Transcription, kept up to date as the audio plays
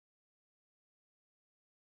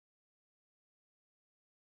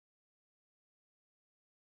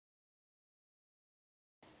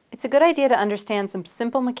It's a good idea to understand some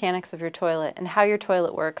simple mechanics of your toilet and how your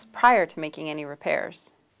toilet works prior to making any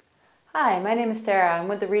repairs. Hi, my name is Sarah. I'm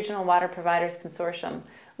with the Regional Water Providers Consortium.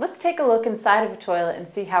 Let's take a look inside of a toilet and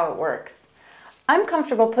see how it works. I'm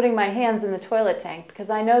comfortable putting my hands in the toilet tank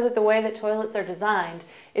because I know that the way that toilets are designed,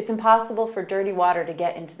 it's impossible for dirty water to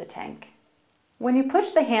get into the tank. When you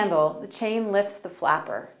push the handle, the chain lifts the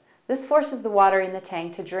flapper. This forces the water in the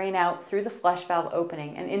tank to drain out through the flush valve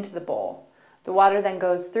opening and into the bowl. The water then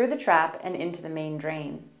goes through the trap and into the main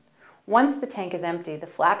drain. Once the tank is empty, the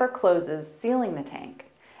flapper closes, sealing the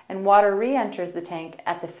tank, and water re-enters the tank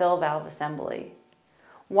at the fill valve assembly.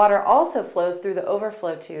 Water also flows through the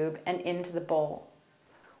overflow tube and into the bowl.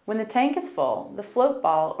 When the tank is full, the float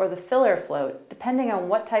ball or the filler float, depending on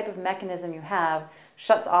what type of mechanism you have,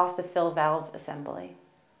 shuts off the fill valve assembly.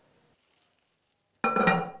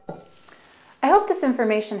 I hope this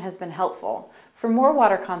information has been helpful. For more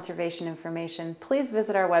water conservation information, please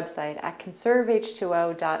visit our website at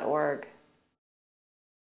conserveh2o.org.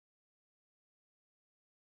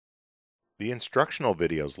 The instructional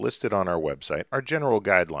videos listed on our website are general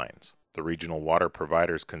guidelines. The Regional Water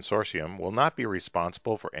Providers Consortium will not be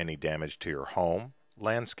responsible for any damage to your home,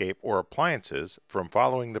 landscape, or appliances from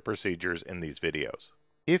following the procedures in these videos.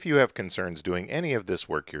 If you have concerns doing any of this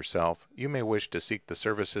work yourself, you may wish to seek the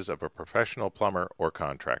services of a professional plumber or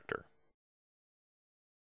contractor.